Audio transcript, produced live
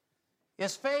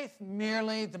Is faith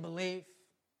merely the belief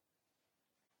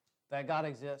that God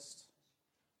exists?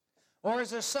 Or is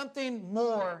there something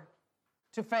more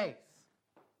to faith?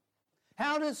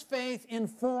 How does faith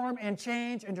inform and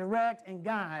change and direct and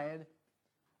guide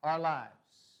our lives?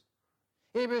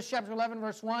 Hebrews chapter 11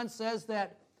 verse 1 says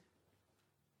that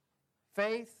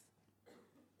faith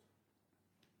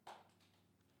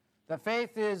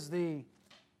is the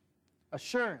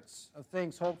assurance of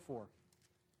things hoped for,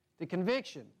 the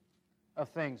conviction of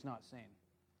things not seen.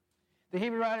 The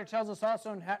Hebrew writer tells us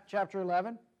also in chapter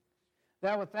 11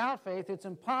 that without faith it's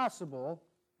impossible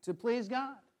to please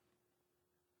God.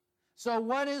 So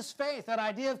what is faith? That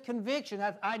idea of conviction,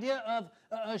 that idea of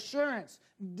assurance,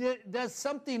 does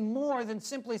something more than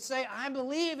simply say, I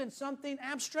believe in something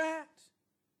abstract.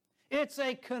 It's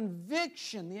a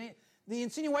conviction. The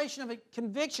insinuation of a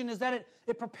conviction is that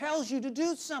it propels you to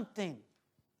do something.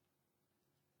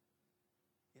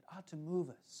 It ought to move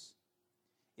us.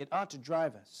 It ought to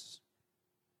drive us.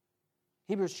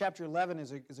 Hebrews chapter 11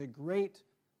 is a great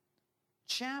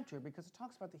chapter because it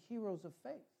talks about the heroes of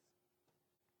faith.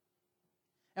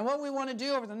 And what we want to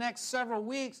do over the next several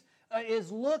weeks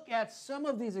is look at some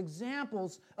of these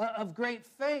examples of great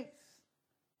faith,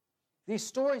 these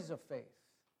stories of faith,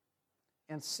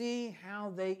 and see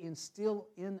how they instill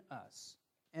in us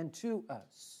and to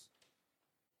us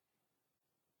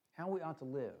how we ought to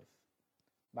live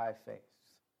by faith.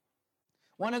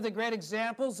 One of the great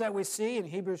examples that we see in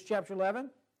Hebrews chapter 11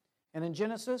 and in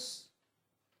Genesis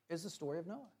is the story of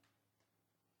Noah.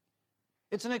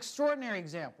 It's an extraordinary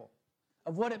example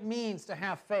of what it means to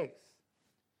have faith.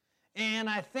 And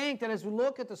I think that as we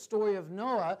look at the story of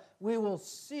Noah, we will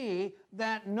see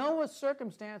that Noah's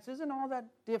circumstance isn't all that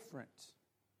different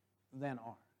than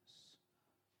ours.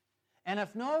 And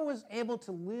if Noah was able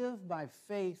to live by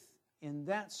faith in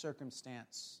that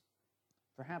circumstance,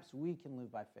 perhaps we can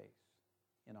live by faith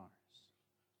in ours.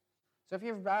 So if you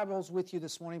have Bibles with you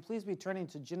this morning, please be turning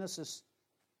to Genesis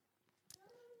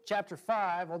chapter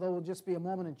 5, although it will just be a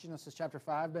moment in Genesis chapter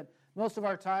 5, but most of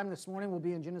our time this morning will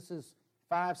be in Genesis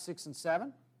 5, 6, and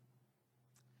 7,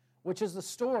 which is the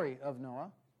story of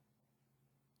Noah.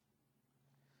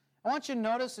 I want you to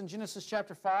notice in Genesis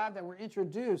chapter 5 that we're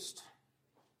introduced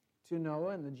to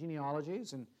Noah and the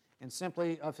genealogies and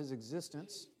simply of his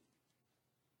existence.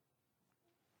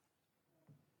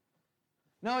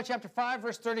 Noah chapter 5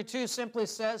 verse 32 simply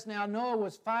says, Now Noah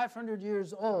was 500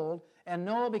 years old, and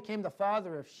Noah became the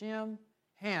father of Shem,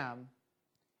 Ham,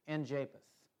 and Japheth.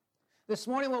 This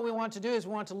morning what we want to do is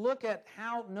we want to look at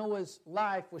how Noah's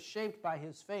life was shaped by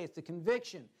his faith, the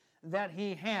conviction that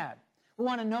he had. We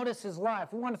want to notice his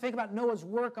life. We want to think about Noah's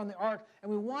work on the ark,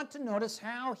 and we want to notice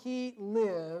how he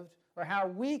lived, or how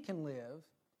we can live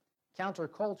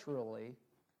counterculturally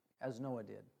as Noah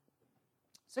did.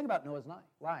 Let's think about Noah's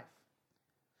life.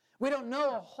 We don't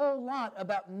know a whole lot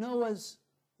about Noah's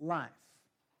life.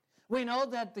 We know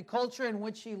that the culture in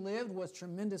which he lived was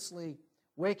tremendously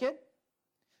wicked.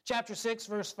 Chapter 6,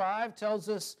 verse 5 tells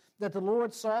us that the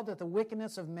Lord saw that the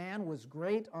wickedness of man was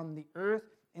great on the earth,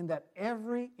 and that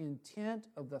every intent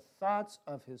of the thoughts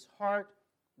of his heart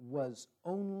was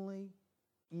only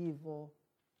evil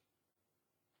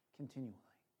continually.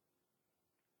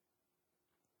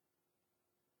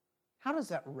 How does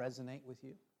that resonate with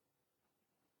you?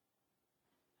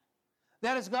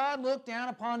 That as God looked down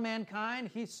upon mankind,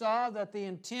 he saw that the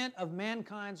intent of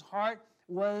mankind's heart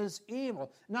was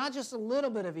evil. Not just a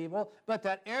little bit of evil, but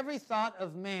that every thought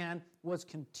of man was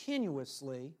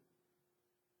continuously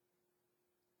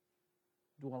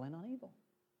dwelling on evil,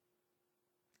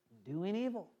 doing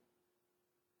evil,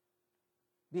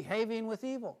 behaving with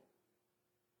evil.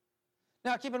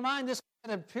 Now keep in mind, this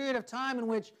is a period of time in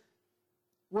which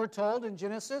we're told in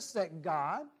Genesis that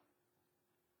God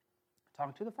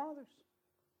talked to the fathers.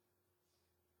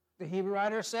 The Hebrew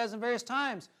writer says in various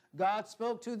times, God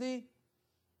spoke to the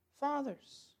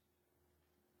fathers.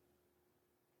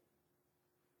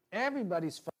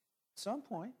 Everybody's father at some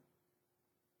point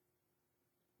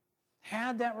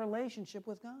had that relationship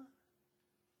with God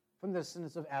from the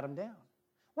descendants of Adam down.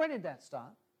 Where did that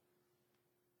stop?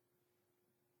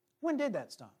 When did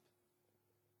that stop?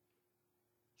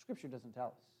 Scripture doesn't tell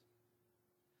us.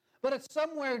 But it's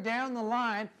somewhere down the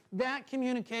line that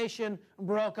communication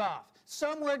broke off.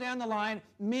 Somewhere down the line,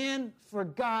 men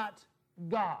forgot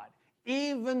God,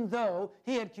 even though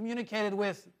he had communicated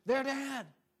with their dad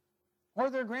or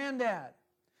their granddad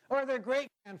or their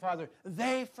great-grandfather.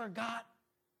 They forgot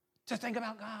to think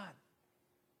about God.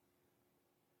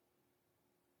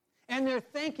 And their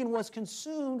thinking was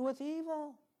consumed with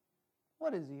evil.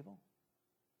 What is evil?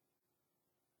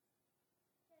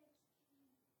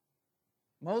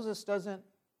 Moses doesn't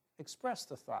express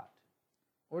the thought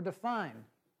or define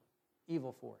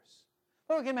evil for us.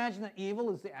 Well, we can imagine that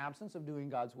evil is the absence of doing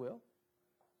God's will.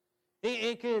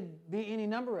 It could be any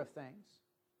number of things,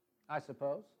 I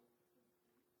suppose.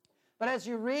 But as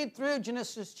you read through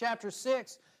Genesis chapter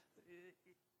 6,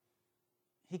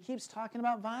 he keeps talking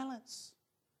about violence.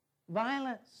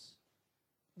 Violence.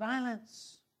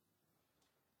 Violence.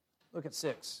 Look at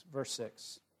 6, verse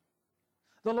 6.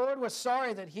 The Lord was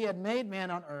sorry that he had made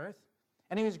man on earth,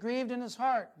 and he was grieved in his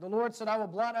heart. The Lord said, I will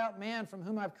blot out man from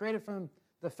whom I've created from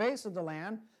the face of the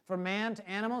land, from man to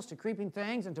animals, to creeping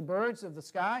things, and to birds of the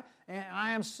sky, and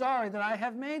I am sorry that I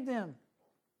have made them.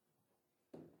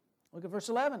 Look at verse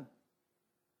 11.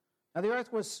 Now the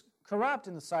earth was corrupt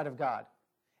in the sight of God,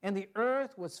 and the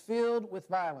earth was filled with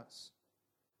violence.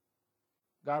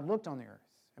 God looked on the earth,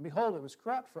 and behold, it was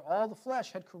corrupt, for all the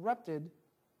flesh had corrupted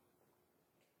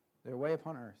their way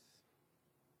upon earth.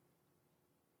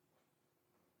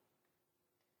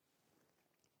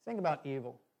 Think about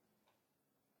evil.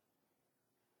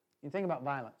 You think about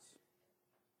violence.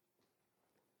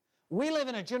 We live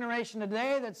in a generation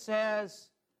today that says,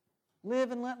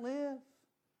 live and let live,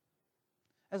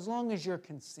 as long as you're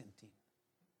consenting,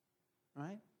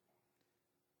 right?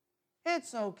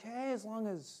 It's okay as long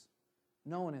as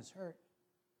no one is hurt.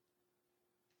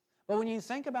 But when you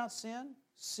think about sin,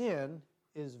 sin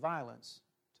is violence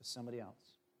to somebody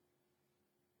else.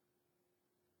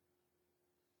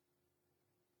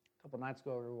 A couple nights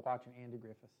ago, we were watching Andy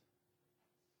Griffith.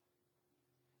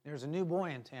 There's a new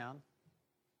boy in town,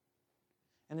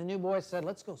 and the new boy said,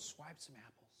 let's go swipe some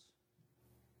apples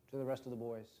to the rest of the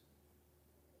boys.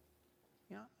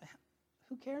 You know,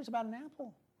 who cares about an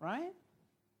apple, right?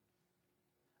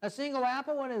 A single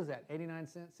apple, what is that? 89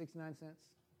 cents, 69 cents?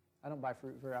 I don't buy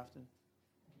fruit very often.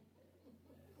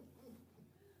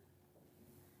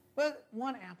 But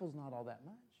one apple's not all that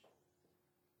much.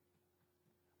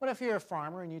 What if you're a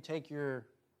farmer and you take your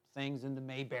things into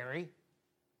Mayberry,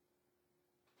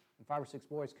 and 5 or 6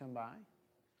 boys come by?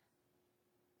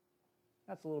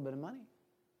 That's a little bit of money.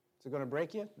 Is it going to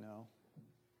break you? No.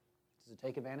 Does it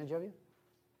take advantage of you?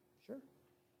 Sure.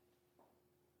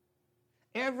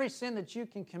 Every sin that you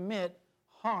can commit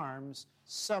harms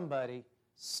somebody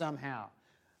somehow.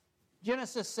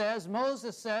 Genesis says,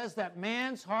 Moses says that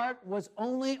man's heart was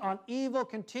only on evil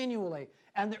continually,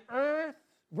 and the earth,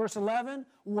 verse 11,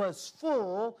 was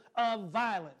full of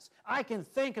violence. I can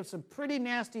think of some pretty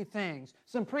nasty things,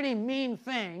 some pretty mean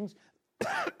things,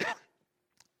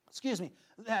 excuse me,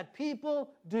 that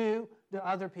people do to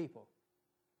other people.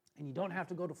 And you don't have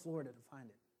to go to Florida to find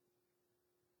it.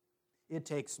 It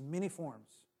takes many forms.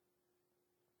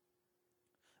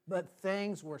 But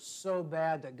things were so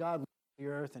bad that God looked at the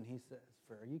earth and he says,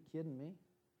 are you kidding me?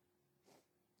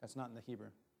 That's not in the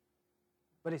Hebrew.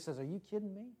 But he says, are you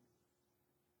kidding me?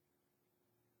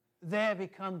 They have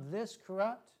become this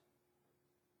corrupt.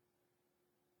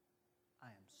 I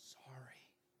am sorry.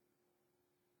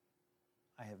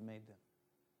 I have made them.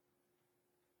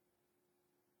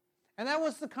 And that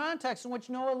was the context in which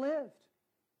Noah lived.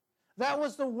 That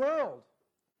was the world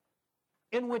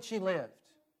in which he lived.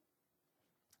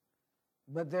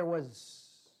 But there was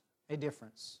a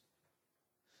difference.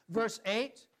 Verse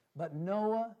 8, but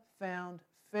Noah found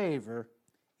favor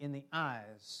in the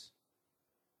eyes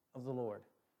of the Lord.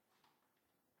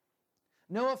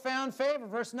 Noah found favor.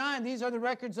 Verse 9, these are the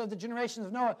records of the generations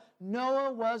of Noah.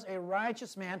 Noah was a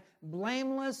righteous man,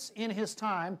 blameless in his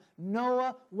time.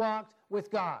 Noah walked with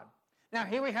God. Now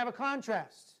here we have a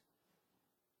contrast,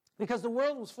 because the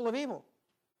world was full of evil.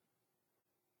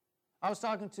 I was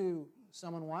talking to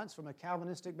someone once from a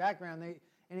Calvinistic background,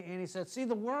 and he said, see,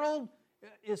 the world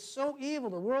is so evil,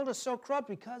 the world is so corrupt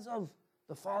because of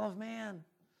the fall of man,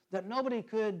 that nobody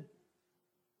could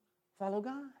follow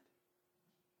God.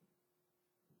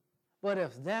 But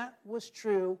if that was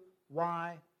true,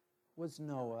 why was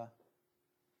Noah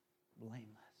blameless?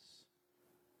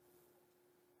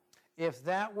 If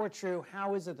that were true,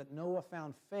 how is it that Noah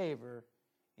found favor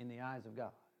in the eyes of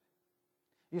God?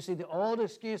 You see, the old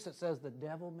excuse that says, the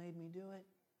devil made me do it,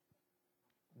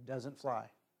 doesn't fly.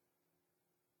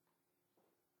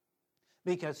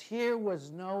 Because here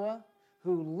was Noah,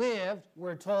 who lived,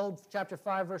 we're told, chapter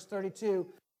 5, verse 32,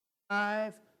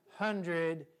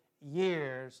 500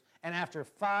 years. And after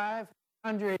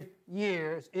 500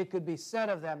 years, it could be said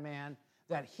of that man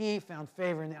that he found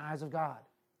favor in the eyes of God.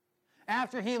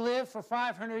 After he lived for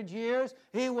 500 years,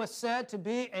 he was said to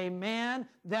be a man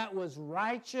that was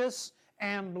righteous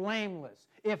and blameless.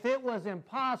 If it was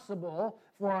impossible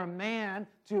for a man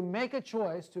to make a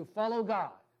choice to follow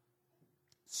God,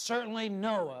 certainly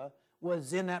Noah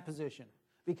was in that position,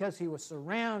 because he was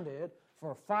surrounded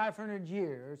for 500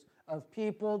 years of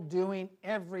people doing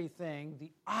everything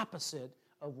the opposite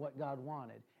of what God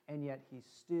wanted, and yet he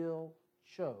still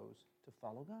chose to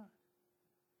follow God.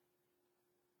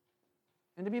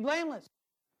 And to be blameless,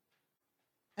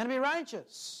 and to be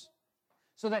righteous,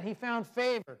 so that he found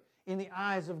favor in the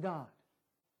eyes of God.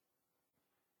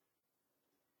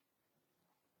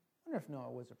 I wonder if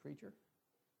Noah was a preacher.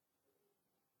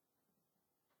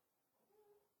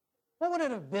 What would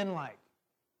it have been like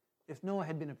if Noah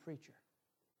had been a preacher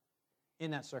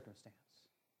in that circumstance?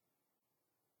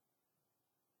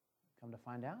 Come to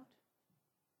find out,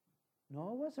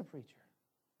 Noah was a preacher.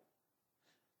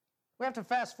 We have to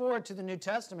fast forward to the New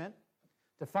Testament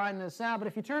to find this out, but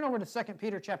if you turn over to 2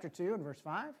 Peter chapter 2 and verse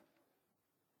 5,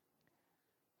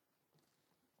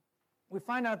 we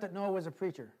find out that Noah was a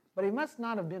preacher, but he must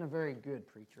not have been a very good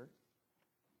preacher.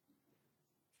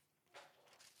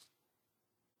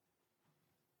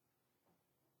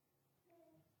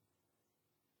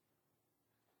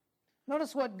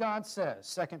 Notice what God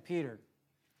says, 2 Peter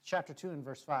chapter 2 and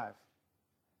verse 5.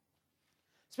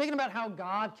 Speaking about how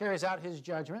God carries out his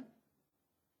judgment,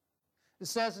 it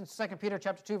says in 2 Peter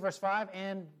chapter 2 verse 5,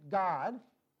 and God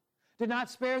did not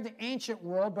spare the ancient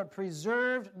world, but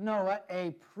preserved Noah,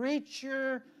 a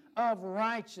preacher of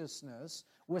righteousness,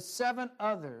 with 7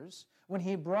 others, when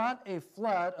he brought a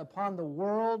flood upon the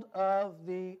world of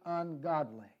the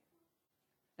ungodly.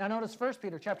 Now notice 1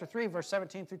 Peter chapter 3 verse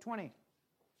 17 through 20.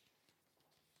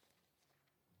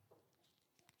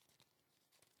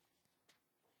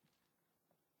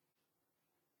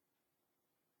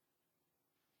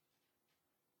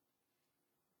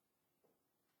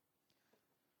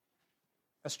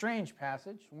 A strange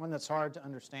passage, one that's hard to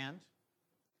understand.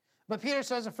 But Peter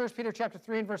says in 1 Peter chapter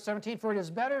 3 and verse 17, for it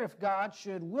is better if God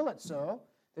should will it so,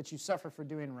 that you suffer for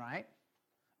doing right,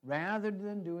 rather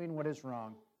than doing what is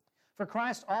wrong. For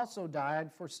Christ also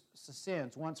died for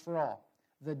sins once for all,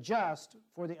 the just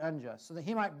for the unjust, so that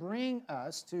he might bring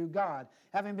us to God,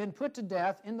 having been put to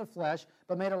death in the flesh,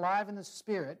 but made alive in the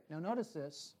spirit. Now notice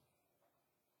this.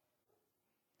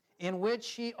 In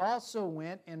which he also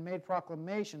went and made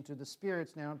proclamation to the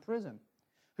spirits now in prison,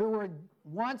 who were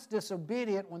once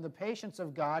disobedient when the patience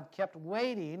of God kept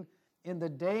waiting in the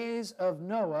days of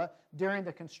Noah during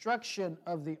the construction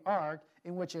of the ark,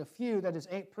 in which a few, that is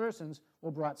 8 persons,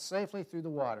 were brought safely through the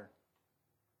water.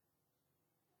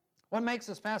 What makes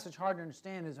this passage hard to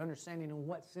understand is understanding in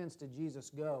what sense did Jesus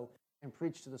go and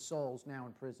preach to the souls now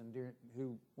in prison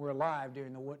who were alive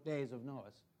during the days of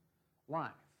Noah's life.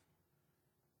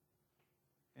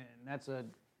 And that's a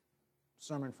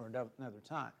sermon for another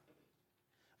time.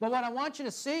 But what I want you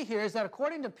to see here is that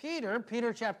according to Peter, 2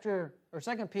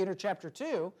 Peter chapter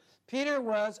 2,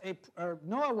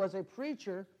 Noah was a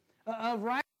preacher of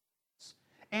righteousness.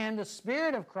 And the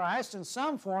Spirit of Christ in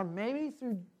some form, maybe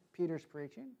through Peter's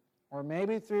preaching, or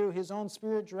maybe through his own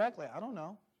spirit directly, I don't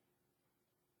know.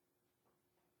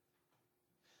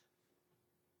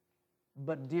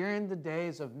 But during the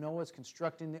days of Noah's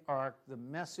constructing the ark, the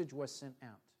message was sent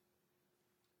out.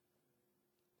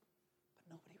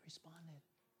 But nobody responded.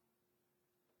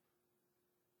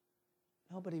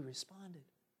 Nobody responded.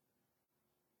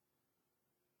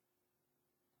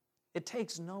 It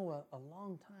takes Noah a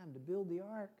long time to build the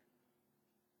ark.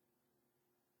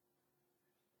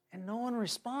 And no one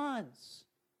responds.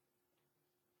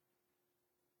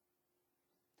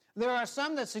 There are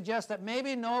some that suggest that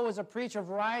maybe Noah was a preacher of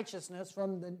righteousness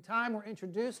from the time we're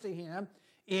introduced to him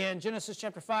in Genesis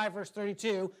chapter 5, verse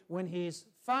 32, when he's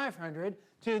 500,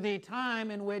 to the time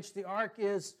in which the ark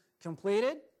is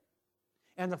completed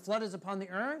and the flood is upon the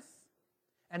earth,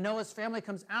 and Noah's family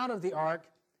comes out of the ark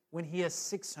when he is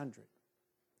 600.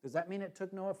 Does that mean it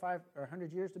took Noah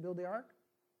 100 years to build the ark?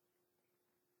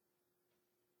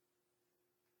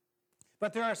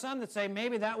 But there are some that say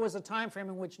maybe that was a time frame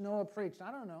in which Noah preached.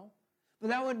 I don't know. But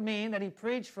that would mean that he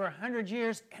preached for 100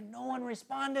 years and no one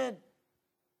responded.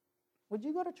 Would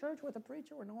you go to church with a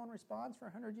preacher where no one responds for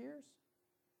 100 years?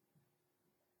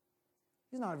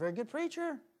 He's not a very good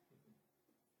preacher.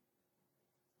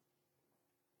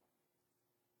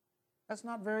 That's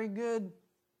not very good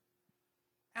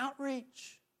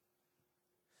outreach.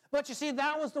 But you see,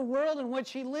 that was the world in which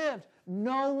he lived.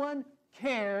 No one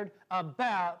cared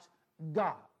about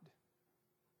God.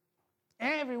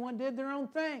 Everyone did their own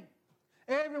thing.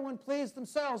 Everyone pleased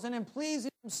themselves, and in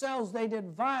pleasing themselves, they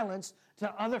did violence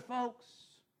to other folks.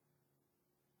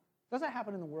 Does that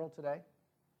happen in the world today?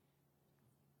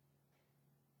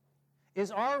 Is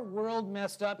our world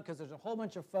messed up because there's a whole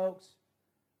bunch of folks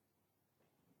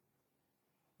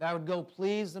that would go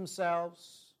please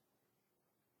themselves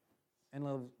and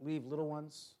leave little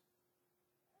ones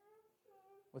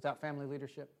without family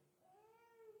leadership,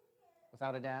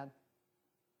 without a dad,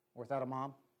 or without a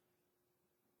mom?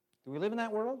 Do we live in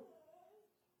that world?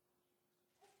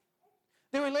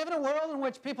 Do we live in a world in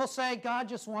which people say, God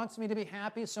just wants me to be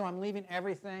happy, so I'm leaving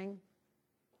everything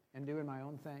and doing my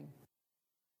own thing?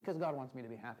 Because God wants me to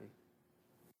be happy.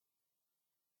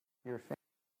 Your family.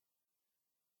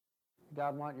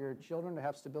 God want your children to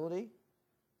have stability?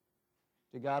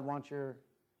 Did God want your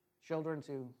children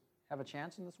to have a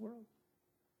chance in this world?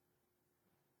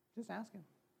 Just ask Him.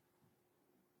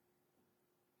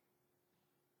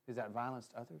 Is that violence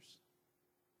to others?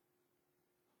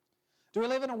 Do we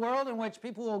live in a world in which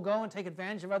people will go and take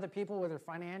advantage of other people, whether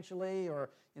financially or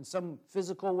in some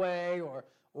physical way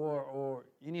or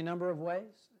any number of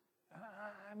ways?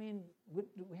 I mean, do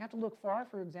we have to look far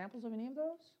for examples of any of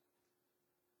those?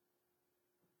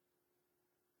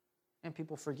 And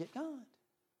people forget God.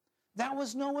 That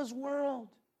was Noah's world.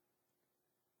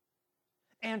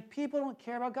 And people don't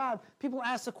care about God. People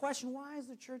ask the question, why is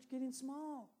the church getting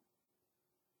small?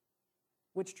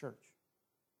 Which church?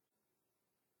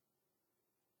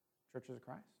 Churches of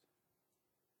Christ?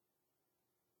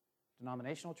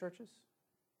 Denominational churches?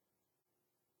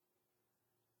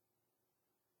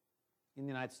 In the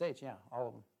United States, yeah, all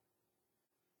of them.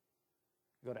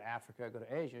 Go to Africa, go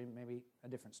to Asia, maybe a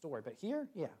different story. But here,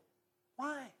 yeah.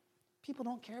 Why? People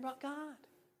don't care about God.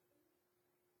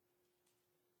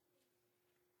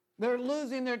 They're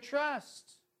losing their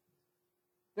trust,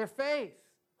 their faith,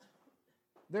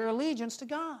 their allegiance to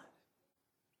God.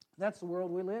 That's the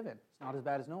world we live in. It's not as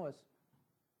bad as Noah's.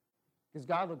 Because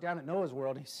God looked down at Noah's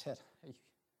world and He said, hey,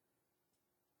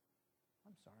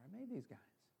 I'm sorry, I made these guys.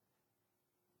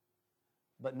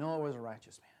 But Noah was a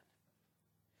righteous man.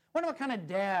 Wonder what kind of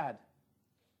dad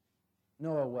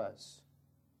Noah was.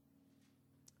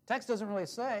 Text doesn't really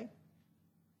say,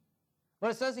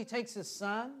 but it says he takes his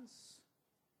sons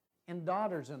and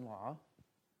daughters-in-law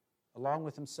along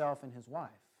with himself and his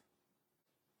wife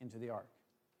into the ark.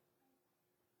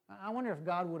 I wonder if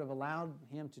God would have allowed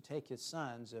him to take his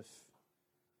sons if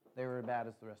they were as bad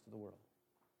as the rest of the world.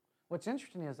 What's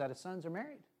interesting is that his sons are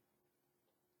married,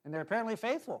 and they're apparently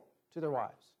faithful to their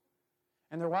wives,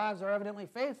 and their wives are evidently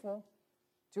faithful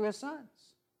to his sons.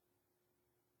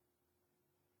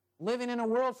 Living in a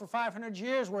world for 500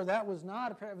 years where that was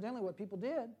not evidently what people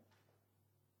did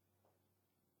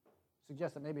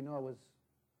suggests that maybe Noah was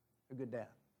a good dad.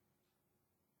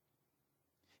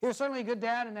 He was certainly a good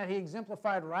dad in that he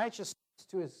exemplified righteousness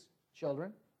to his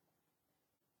children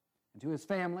and to his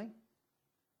family.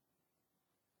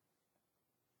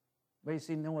 But you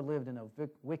see, Noah lived in a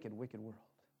wicked, wicked world.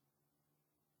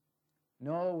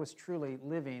 Noah was truly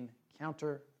living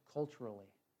counterculturally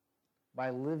by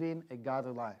living a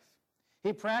godly life.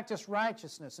 He practiced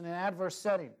righteousness in an adverse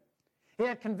setting. He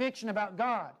had conviction about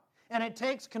God. And it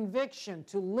takes conviction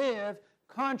to live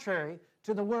contrary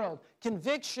to the world.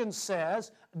 Conviction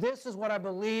says, this is what I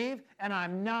believe, and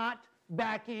I'm not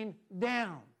backing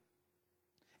down.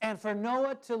 And for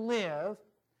Noah to live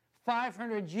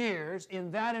 500 years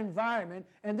in that environment,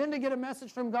 and then to get a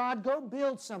message from God, go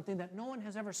build something that no one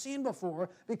has ever seen before,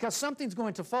 because something's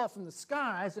going to fall from the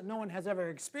skies that no one has ever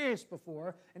experienced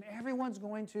before, and everyone's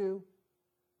going to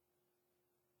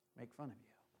make fun of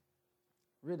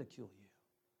you, ridicule you.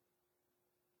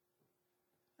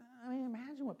 I mean,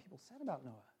 imagine what people said about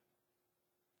Noah.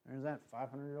 There's that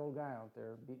 500-year-old guy out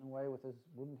there beating away with his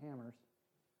wooden hammers,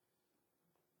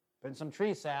 putting some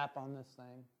tree sap on this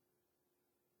thing.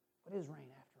 What is rain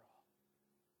after all?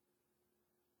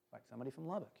 It's like somebody from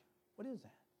Lubbock. What is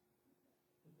that?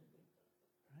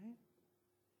 Right?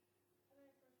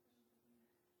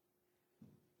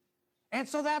 And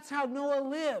so that's how Noah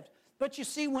lived. But you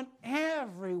see, when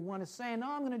everyone is saying,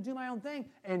 no, I'm going to do my own thing,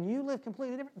 and you live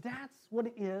completely different, that's what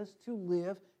it is to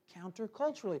live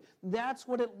counterculturally. That's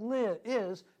what it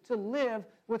is to live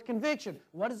with conviction.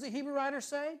 What does the Hebrew writer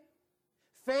say?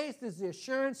 Faith is the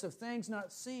assurance of things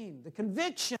not seen. The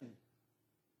conviction,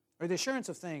 or the assurance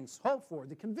of things hoped for.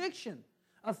 The conviction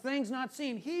of things not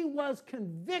seen. He was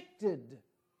convicted.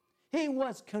 He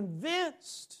was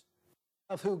convinced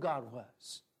of who God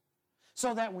was.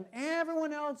 So that when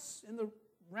everyone else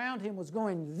around him was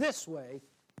going this way,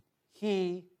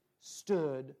 he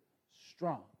stood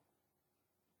strong.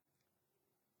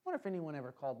 I wonder if anyone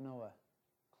ever called Noah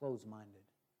closed-minded,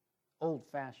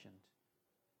 old-fashioned.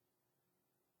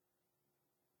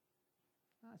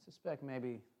 I suspect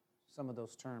maybe some of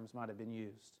those terms might have been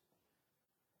used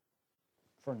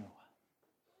for Noah.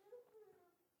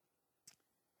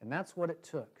 And that's what it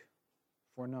took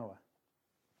for Noah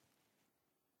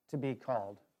to be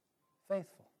called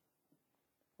faithful.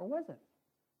 Or was it?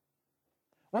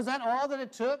 Was that all that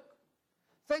it took?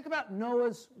 Think about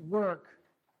Noah's work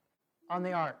on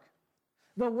the ark.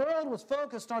 The world was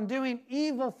focused on doing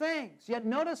evil things, yet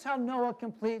notice how Noah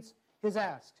completes his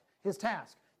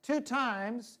task. 2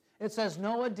 times it says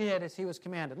Noah did as he was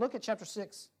commanded. Look at chapter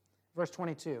 6, verse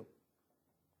 22.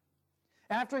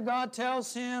 After God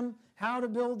tells him how to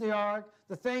build the ark,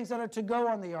 the things that are to go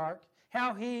on the ark,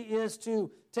 how he is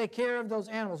to take care of those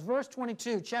animals. Verse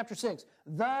 22, chapter 6.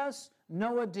 Thus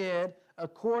Noah did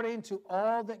according to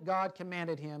all that God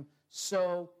commanded him,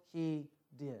 so he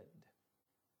did.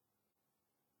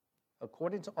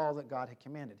 According to all that God had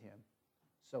commanded him,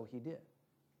 so he did.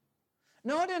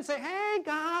 Noah didn't say, hey,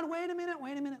 God, wait a minute.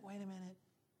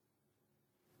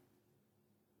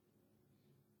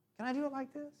 Can I do it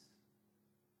like this?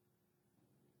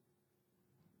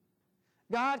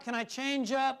 God, can I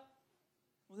change up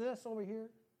this over here?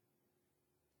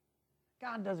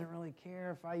 God doesn't really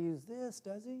care if I use this,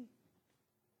 does he?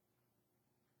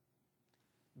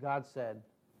 God said,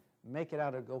 make it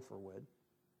out of gopher wood.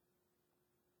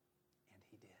 And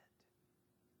he did.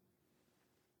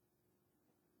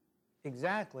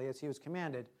 Exactly as he was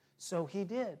commanded, so he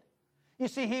did. You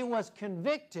see, he was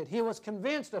convicted. He was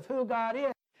convinced of who God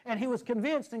is. And he was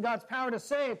convinced in God's power to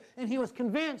save. And he was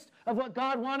convinced of what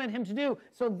God wanted him to do.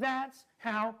 So that's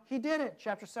how he did it.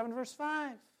 Chapter 7, verse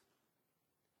 5.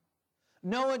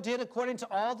 Noah did according to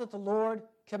all that the Lord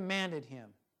commanded him.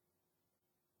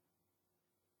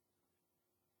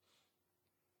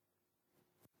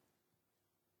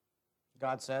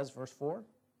 God says, verse 4,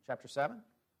 chapter 7.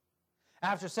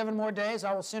 After 7 more days,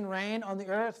 I will send rain on the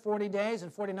earth 40 days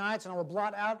and 40 nights, and I will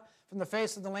blot out from the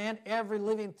face of the land every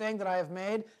living thing that I have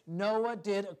made. Noah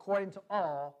did according to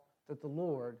all that the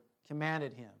Lord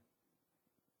commanded him.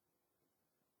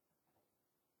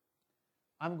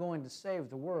 I'm going to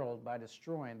save the world by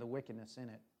destroying the wickedness in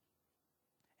it.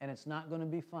 And it's not going to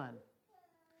be fun.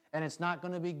 And it's not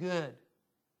going to be good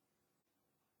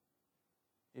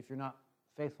if you're not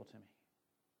faithful to me.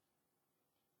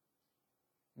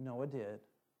 Noah did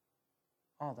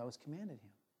all that was commanded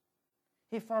him.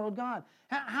 He followed God.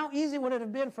 How easy would it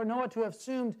have been for Noah to have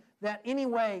assumed that any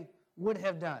way would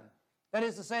have done? That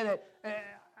is to say that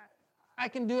I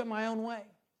can do it my own way.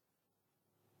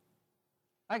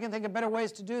 I can think of better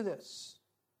ways to do this.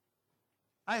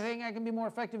 I think I can be more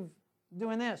effective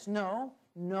doing this. No,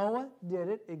 Noah did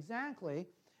it exactly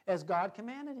as God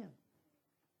commanded him.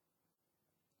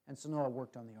 And so Noah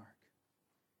worked on the ark.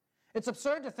 It's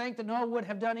absurd to think that Noah would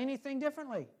have done anything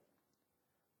differently.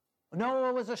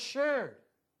 Noah was assured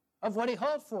of what he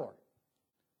hoped for,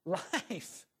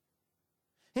 life.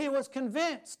 He was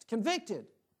convicted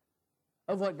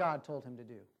of what God told him to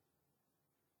do.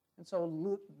 And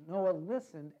so Noah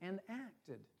listened and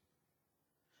acted.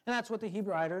 And that's what the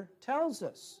Hebrew writer tells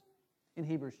us in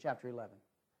Hebrews chapter 11.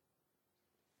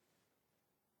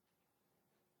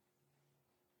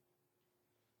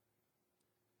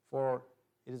 For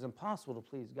it is impossible to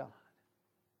please God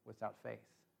without faith.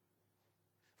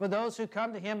 For those who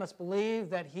come to him must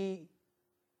believe that he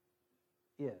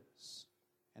is,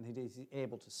 and he is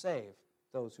able to save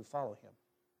those who follow him.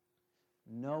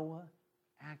 Noah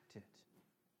acted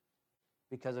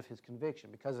because of his conviction,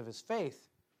 because of his faith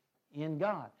in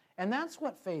God. And that's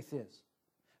what faith is.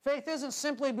 Faith isn't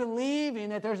simply believing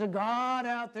that there's a God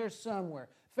out there somewhere.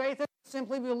 Faith isn't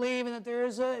simply believing that there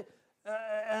is a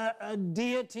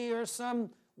deity or some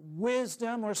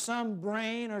wisdom or some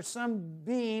brain or some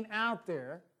being out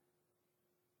there.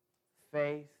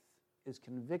 Faith is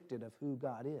convicted of who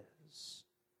God is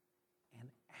and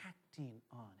acting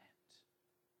on it.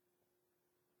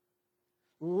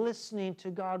 Listening to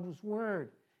God's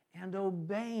word and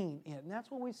obeying it. And that's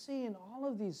what we see in all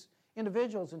of these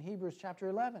individuals in Hebrews chapter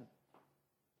 11.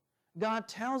 God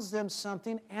tells them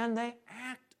something and they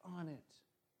act on it.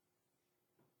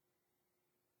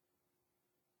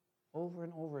 Over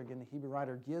and over again, the Hebrew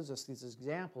writer gives us these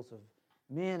examples of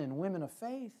men and women of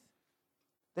faith.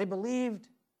 They believed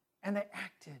and they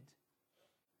acted.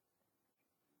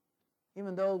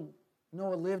 Even though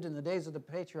Noah lived in the days of the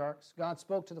patriarchs, God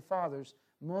spoke to the fathers.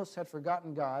 Most had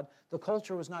forgotten God. The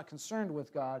culture was not concerned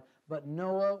with God, but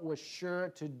Noah was sure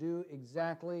to do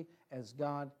exactly as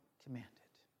God commanded.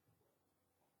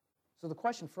 So the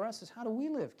question for us is, how do we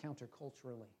live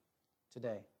counterculturally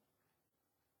today?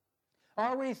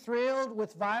 Are we thrilled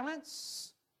with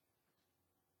violence?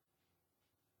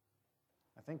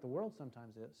 I think the world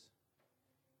sometimes is.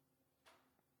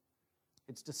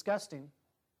 It's disgusting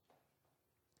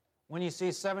when you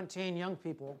see 17 young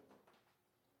people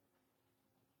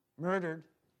murdered,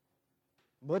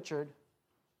 butchered,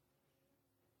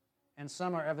 and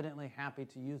some are evidently happy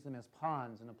to use them as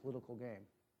pawns in a political game,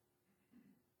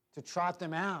 to trot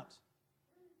them out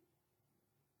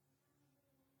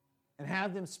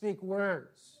have them speak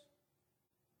words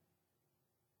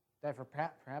that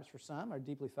perhaps for some are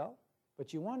deeply felt,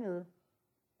 but you wonder,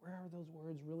 where are those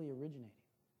words really originating?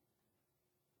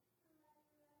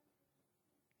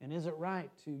 And is it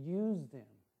right to use them,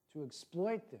 to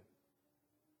exploit them?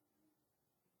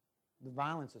 The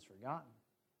violence is forgotten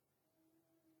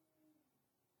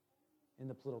in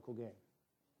the political game.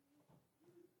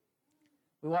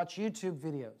 We watch YouTube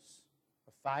videos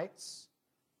of fights,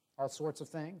 all sorts of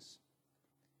things.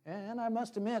 And I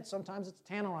must admit, sometimes it's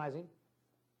tantalizing,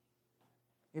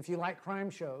 if you like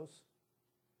crime shows,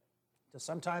 to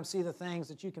sometimes see the things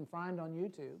that you can find on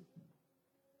YouTube.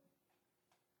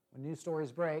 When news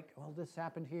stories break, oh, this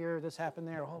happened here, this happened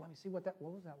there. Oh, let me see what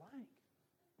was that like?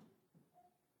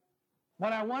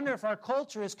 But I wonder if our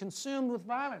culture is consumed with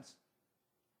violence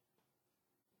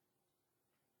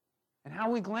and how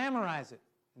we glamorize it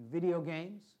in video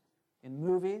games, in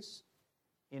movies,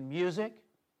 in music.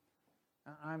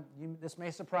 This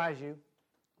may surprise you.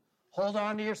 Hold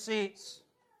on to your seats.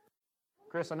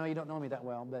 Chris, I know you don't know me that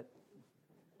well, but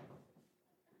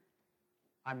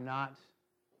I'm not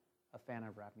a fan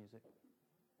of rap music.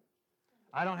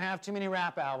 I don't have too many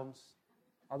rap albums,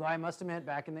 although I must admit,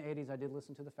 back in the 80s, I did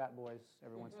listen to the Fat Boys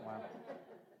every once in a while.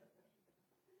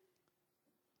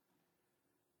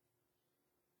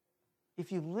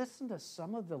 If you listen to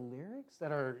some of the lyrics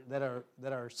that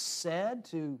are said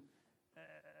to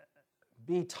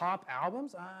be top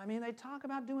albums, I mean, they talk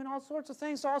about doing all sorts of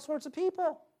things to all sorts of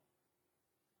people.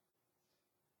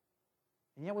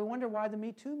 And yet we wonder why the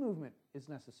Me Too movement is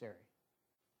necessary.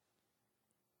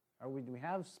 Do we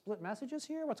have split messages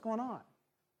here? What's going on?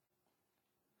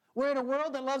 We're in a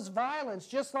world that loves violence,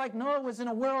 just like Noah was in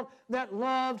a world that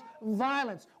loved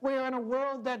violence. We're in a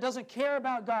world that doesn't care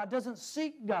about God, doesn't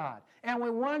seek God. And we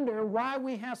wonder why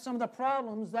we have some of the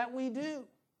problems that we do.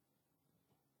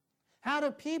 How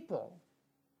do people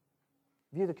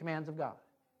view the commands of God?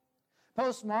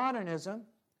 Postmodernism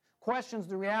questions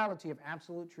the reality of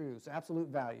absolute truths, absolute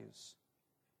values.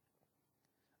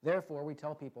 Therefore, we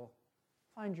tell people,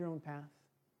 find your own path.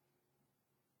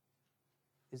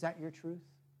 Is that your truth?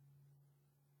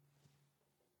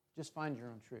 Just find your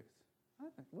own truth.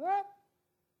 What?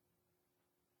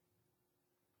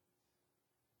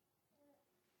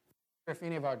 If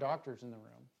any of our doctors in the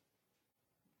room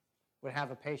would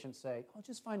have a patient say, oh,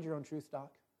 just find your own truth,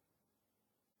 doc.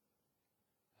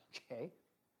 Okay.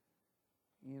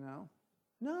 You know?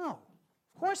 No,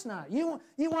 of course not. You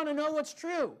want to know what's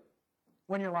true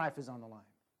when your life is on the line.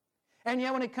 And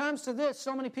yet when it comes to this,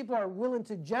 so many people are willing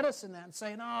to jettison that and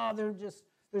say, no,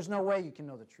 there's no way you can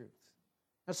know the truth.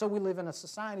 And so we live in a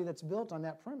society that's built on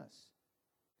that premise.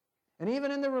 And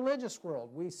even in the religious world,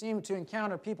 we seem to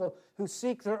encounter people who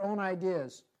seek their own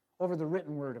ideas over the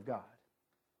written word of God.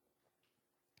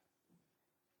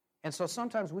 And so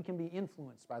sometimes we can be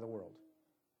influenced by the world.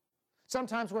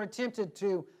 Sometimes we're tempted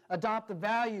to adopt the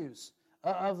values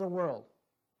of the world.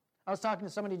 I was talking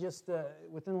to somebody just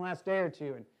within the last day or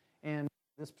two, and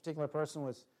this particular person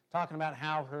was talking about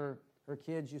how her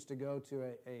kids used to go to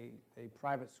a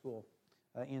private school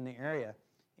in the area.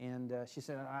 And she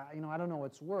said, I don't know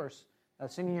what's worse,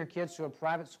 sending your kids to a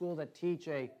private school that teach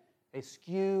a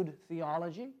skewed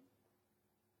theology,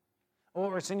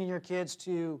 or sending your kids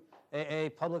to a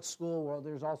public school where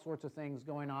there's all sorts of things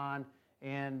going on,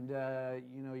 and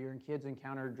your kids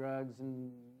encounter drugs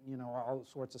and all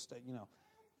sorts of stuff.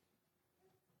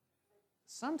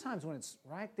 Sometimes when it's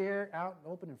right there out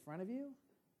open in front of you,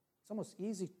 it's almost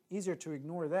easier to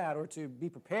ignore that or to be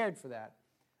prepared for that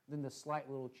than the slight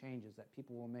little changes that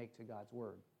people will make to God's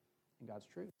word and God's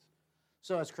truth.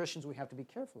 So as Christians, we have to be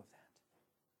careful of that.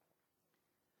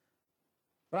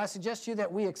 But I suggest to you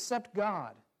that we accept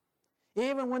God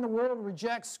even when the world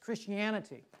rejects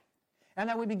Christianity, and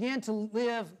that we begin to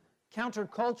live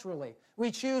counterculturally.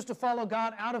 We choose to follow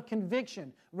God out of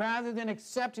conviction rather than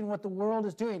accepting what the world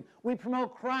is doing. We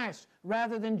promote Christ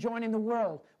rather than joining the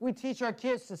world. We teach our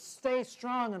kids to stay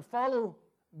strong and follow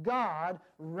God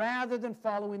rather than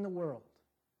following the world.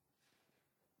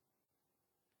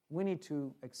 We need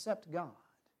to accept God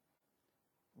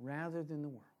rather than the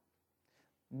world.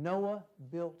 Noah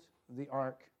built the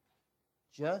ark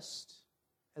just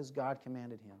as God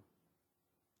commanded him.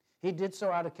 He did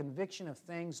so out of conviction of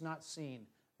things not seen.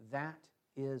 That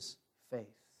is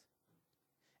faith.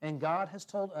 And God has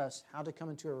told us how to come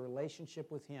into a relationship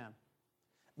with Him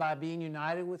by being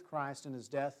united with Christ in His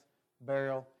death,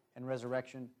 burial, and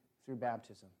resurrection through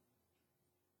baptism.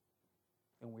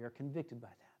 And we are convicted by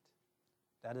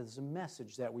that. That is the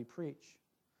message that we preach,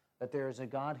 that there is a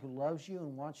God who loves you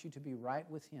and wants you to be right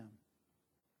with Him.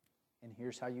 And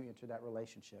here's how you enter that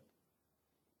relationship.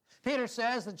 Peter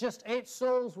says that just 8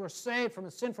 souls were saved from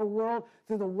a sinful world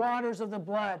through the waters of the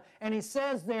blood. And he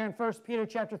says there in 1 Peter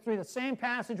chapter 3, the same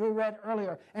passage we read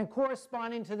earlier, and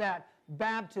corresponding to that,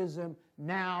 baptism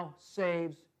now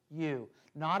saves you.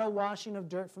 Not a washing of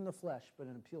dirt from the flesh, but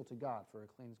an appeal to God for a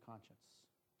clean conscience.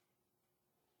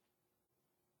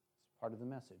 It's part of the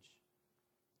message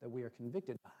that we are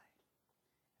convicted by,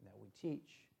 and that we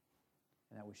teach,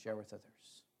 and that we share with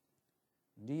others.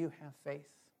 Do you have faith?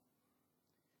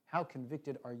 How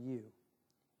convicted are you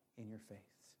in your faith?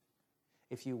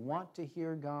 If you want to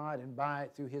hear God and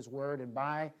through His Word and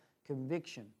by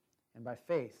conviction and by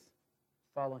faith,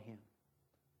 follow Him.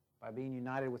 By being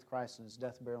united with Christ in His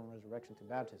death, burial, and resurrection through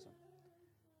baptism,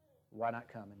 why not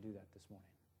come and do that this morning?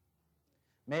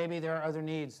 Maybe there are other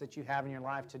needs that you have in your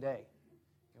life today.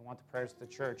 You want the prayers of the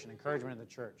church and encouragement of the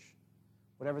church.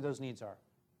 Whatever those needs are,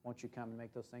 won't you come and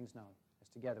make those things known as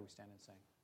together we stand and sing.